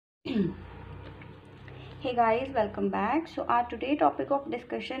Hey guys, welcome back. So our today topic of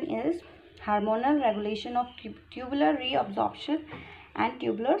discussion is hormonal regulation of tubular reabsorption and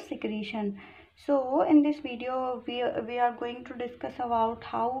tubular secretion. So in this video we are going to discuss about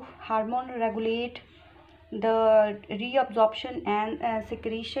how hormone regulate the reabsorption and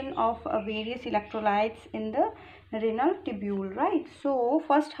secretion of various electrolytes in the renal tubule, right? So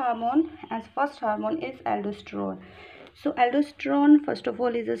first hormone is aldosterone. So aldosterone first of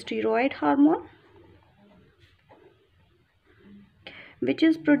all is a steroid hormone which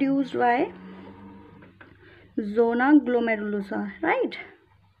is produced by zona glomerulosa, right?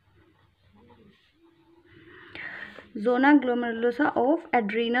 Zona glomerulosa of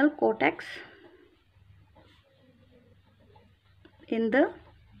adrenal cortex in the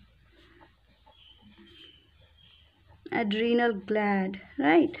adrenal gland,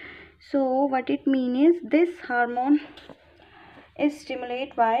 right? So what it means is this hormone is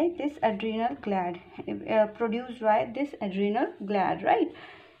stimulated by this adrenal gland, produced by this adrenal gland, right?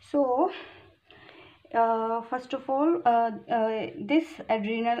 So first of all, this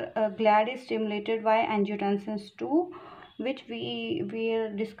adrenal gland is stimulated by angiotensin-2, which we will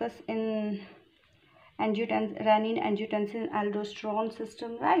discuss in angiotensin-aldosterone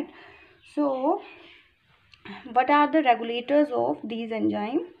system, right? So what are the regulators of these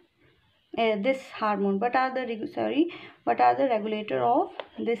enzyme, this hormone? What are the regulator of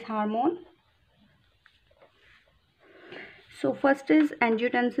this hormone? So first is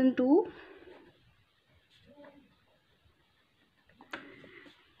angiotensin-2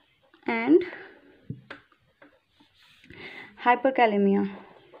 and hyperkalemia.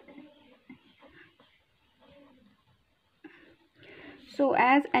 So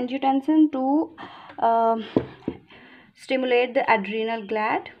as angiotensin-2 stimulate the adrenal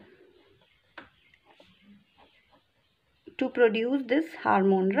gland to produce this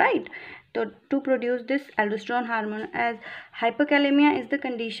hormone, right? So to produce this aldosterone hormone, as hyperkalemia is the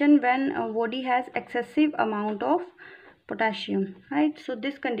condition when a body has excessive amount of potassium, right? So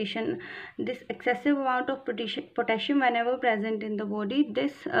this condition, this excessive amount of potassium whenever present in the body,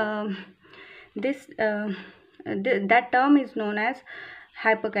 that term is known as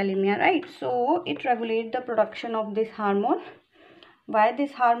hyperkalemia, right? So it regulates the production of this hormone. Why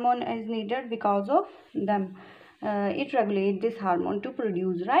this hormone is needed? Because of them. It regulates this hormone to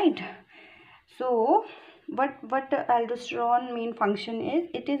produce, right? So what aldosterone main function is?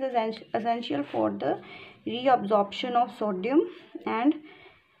 It is essential for the reabsorption of sodium and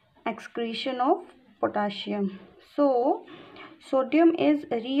excretion of potassium. So sodium is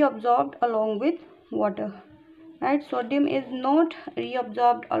reabsorbed along with water, right? Sodium is not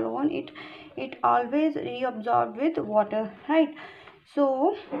reabsorbed alone, it always reabsorbed with water, right?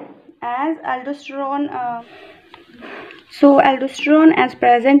 So as aldosterone as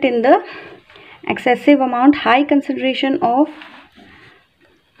present in the excessive amount, high concentration of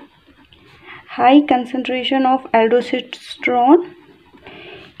aldosterone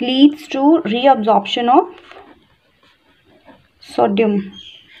leads to reabsorption of sodium,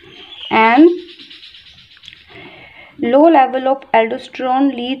 and low level of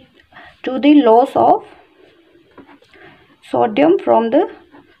aldosterone leads to the loss of sodium from the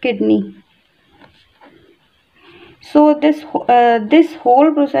kidney. So this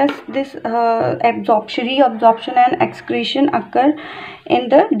whole process, this reabsorption and excretion occur in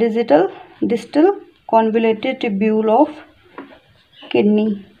the distal convoluted tubule of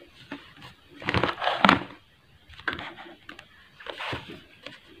kidney.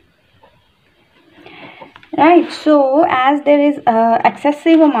 Right. So as there is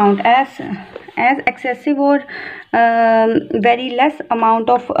excessive amount, as excessive or very less amount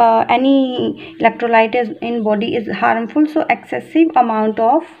of any electrolyte in body is harmful, so excessive amount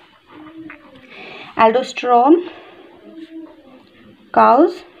of aldosterone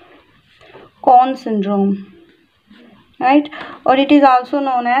cause Conn syndrome, right? Or it is also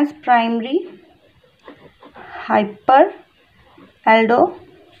known as primary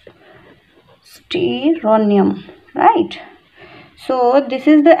hyperaldosteronism, right? So this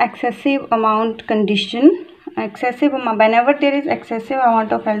is the excessive amount condition. Excessive amount, whenever there is excessive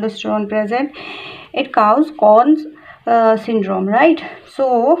amount of aldosterone present, it causes Conn's syndrome, right?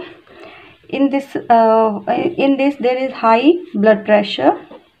 So in this there is high blood pressure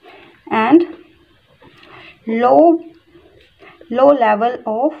and low level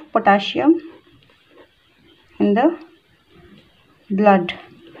of potassium in the blood,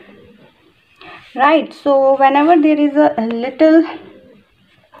 right? So whenever there is a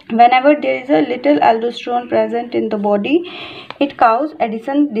little aldosterone present in the body, it causes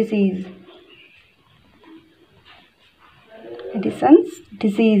Addison disease. Addison's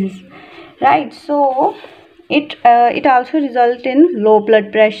disease, right? So it also results in low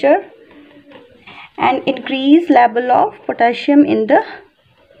blood pressure and increased level of potassium in the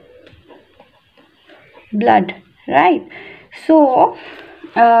blood, right? So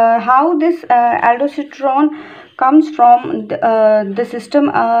how this aldosterone comes from the system,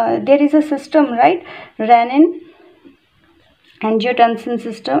 there is a system, right? Renin angiotensin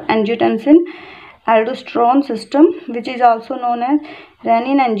aldosterone system, which is also known as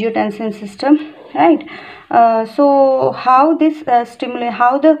renin angiotensin system, right? So how this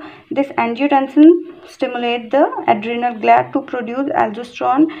this angiotensin stimulate the adrenal gland to produce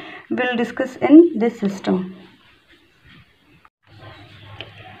aldosterone, we'll discuss in this system.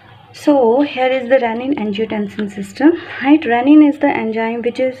 So here is the renin angiotensin system, right? Renin is the enzyme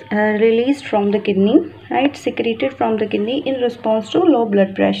which is released from the kidney, right? Secreted from the kidney in response to low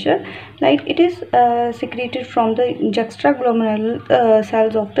blood pressure, right? It is secreted from the juxtaglomerular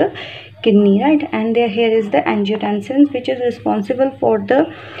cells of the kidney, right? And here is the angiotensin, which is responsible for the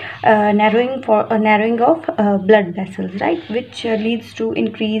narrowing of blood vessels, right? Which leads to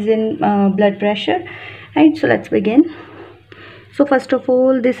increase in blood pressure, right? So let's begin. So first of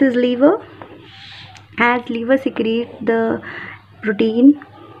all, this is liver. As liver secrete the protein,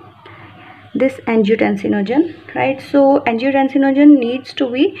 this angiotensinogen, right? So angiotensinogen needs to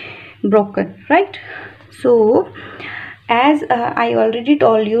be broken, right? So as I already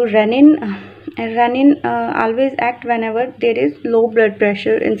told you, renin always act whenever there is low blood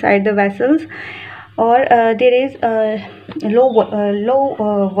pressure inside the vessels, or there is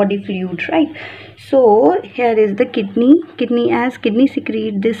low body fluid, right? So here is the kidney as kidney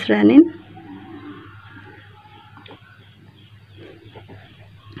secrete this renin,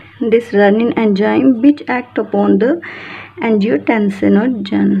 enzyme which act upon the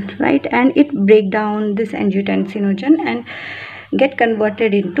angiotensinogen, right? And it break down this angiotensinogen and get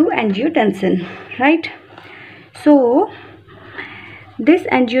converted into angiotensin, right? So this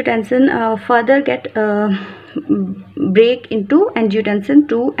angiotensin further get break into angiotensin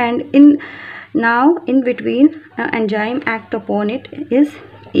 2, and in between enzyme act upon it is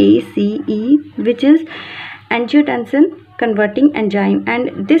ACE, which is angiotensin converting enzyme,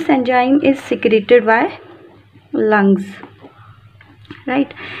 and this enzyme is secreted by lungs,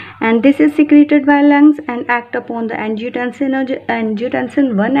 right? And this is secreted by lungs and act upon the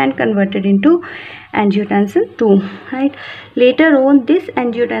angiotensin 1 and converted into angiotensin 2, right? Later on, this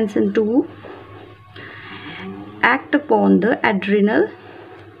angiotensin 2 act upon the adrenal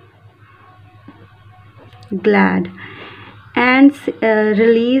gland and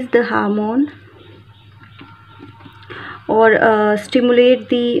release the hormone, or stimulate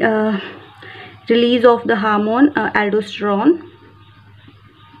the release of the hormone aldosterone,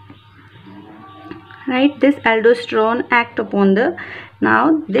 right? This aldosterone act upon the,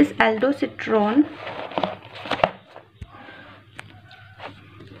 now this aldosterone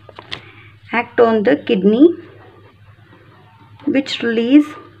act on the kidney, which release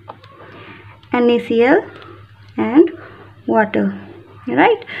NaCl and water,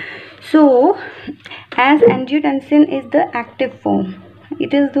 right? So as angiotensin is the active form,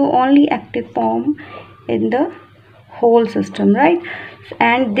 it is the only active form in the whole system, right?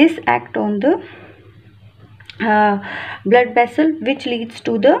 And this act on the blood vessel, which leads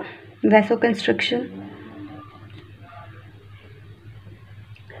to the vasoconstriction,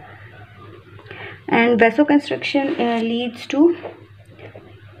 and vasoconstriction leads to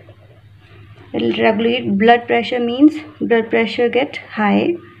regulate blood pressure, means blood pressure get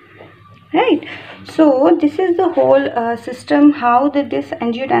high, right? So this is the whole system, how this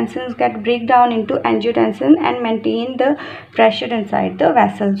angiotensins get break down into angiotensin and maintain the pressure inside the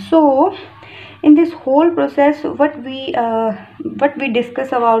vessel. So in this whole process, what we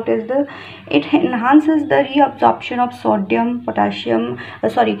discuss about is it enhances the reabsorption of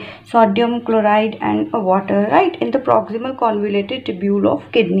sodium chloride and water, right, in the proximal convoluted tubule of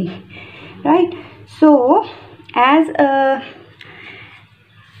kidney, right? So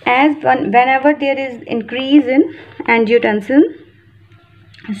whenever there is increase in angiotensin,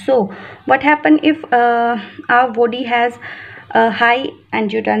 so what happen if our body has high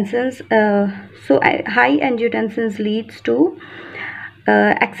angiotensins? High angiotensins leads to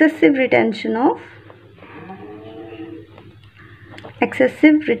excessive retention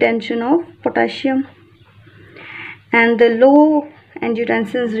of potassium, and the low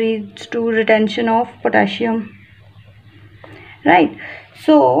angiotensins leads to retention of potassium, right?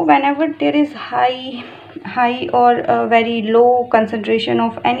 So whenever there is high or a very low concentration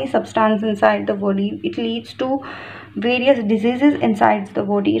of any substance inside the body, it leads to various diseases inside the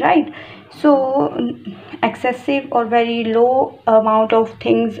body, right? So excessive or very low amount of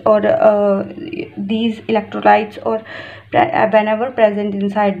things, or these electrolytes, or whenever present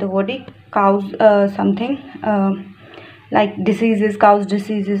inside the body, cause something like diseases, cause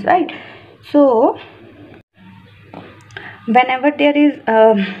diseases, right? So whenever there is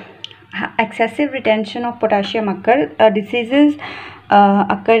excessive retention of potassium occur, diseases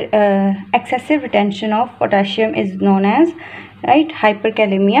occur. Excessive retention of potassium is known as, right,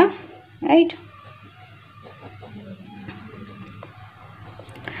 hyperkalemia, right?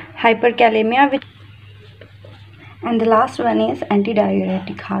 Hyperkalemia, which, and the last one is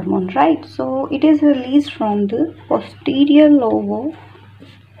antidiuretic hormone, right? So it is released from the posterior lobe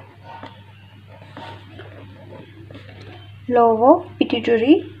of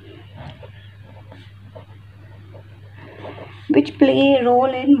pituitary, which play a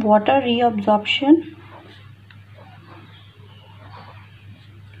role in water reabsorption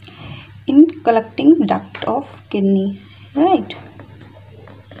in collecting duct of kidney, right?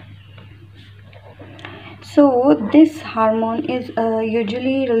 So this hormone is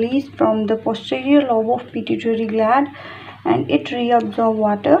usually released from the posterior lobe of pituitary gland, and it reabsorbs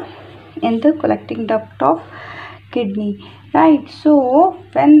water in the collecting duct of kidney, right? So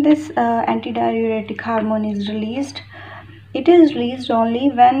when this antidiuretic hormone is released, it is released only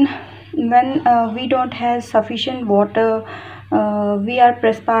when we don't have sufficient water, we are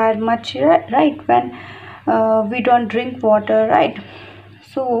perspired much, right? When we don't drink water, right?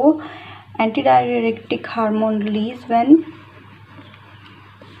 So antidiuretic hormone release when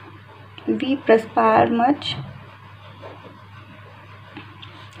we perspire much,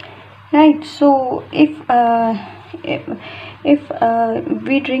 right? So if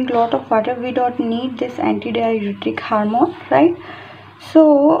we drink lot of water, we don't need this antidiuretic hormone, right?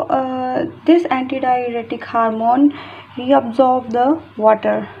 So this antidiuretic hormone reabsorb the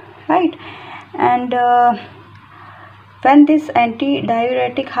water, right? And when this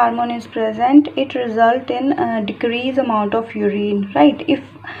antidiuretic hormone is present, it result in decreased amount of urine, right?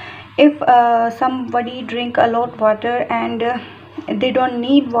 If somebody drink a lot water and they don't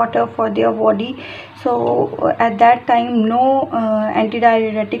need water for their body, so at that time no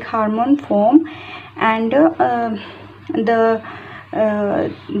antidiuretic hormone form, and there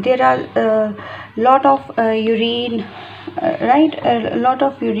are lot of urine, right? A lot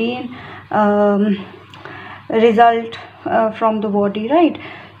of urine result from the body, right?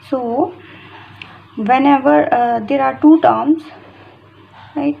 So whenever there are two terms,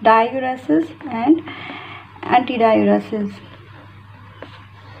 right, diuresis and antidiuresis.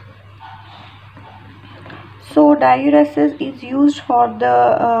 So diuresis is used for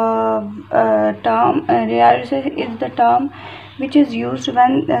the term, diuresis is the term which is used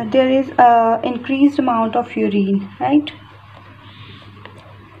when there is increased amount of urine, right?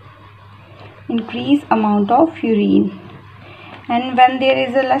 Increased amount of urine. And when there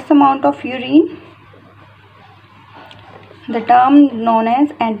is a less amount of urine, the term known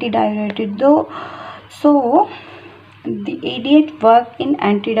as antidiuretic. Though, so the ADH work in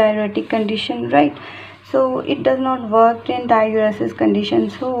antidiuretic condition, right? So it does not work in diuresis condition.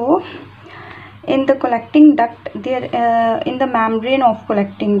 So in the collecting duct, there in the membrane of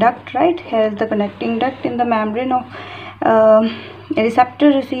collecting duct, right, here is the connecting duct. In the membrane of receptor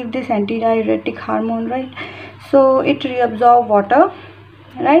receive this antidiuretic hormone, right? So it reabsorb water,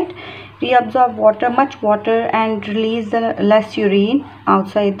 right? Reabsorb water, much water, and release the less urine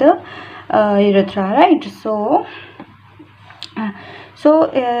outside the urethra, right? So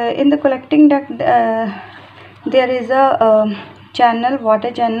in the collecting duct there is a channel,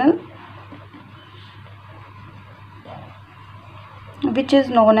 water channel, which is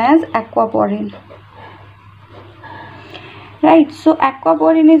known as aquaporine, right? So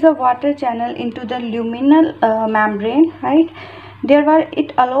aquaporine is a water channel into the luminal membrane, right? Thereby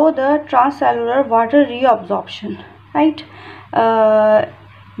it allows the transcellular water reabsorption, right,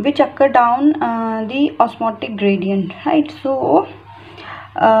 which occur down the osmotic gradient, right? So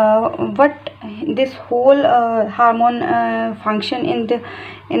what this whole hormone function in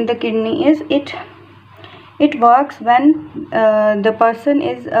the kidney is, it works when the person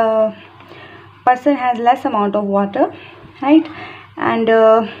has less amount of water, right? And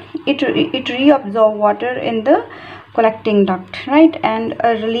it reabsorb water in the collecting duct, right? And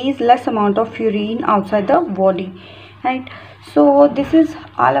release less amount of urine outside the body, right? So this is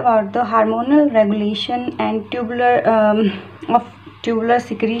all about the hormonal regulation and tubular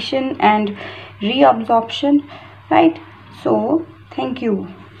secretion and reabsorption, right? So thank you.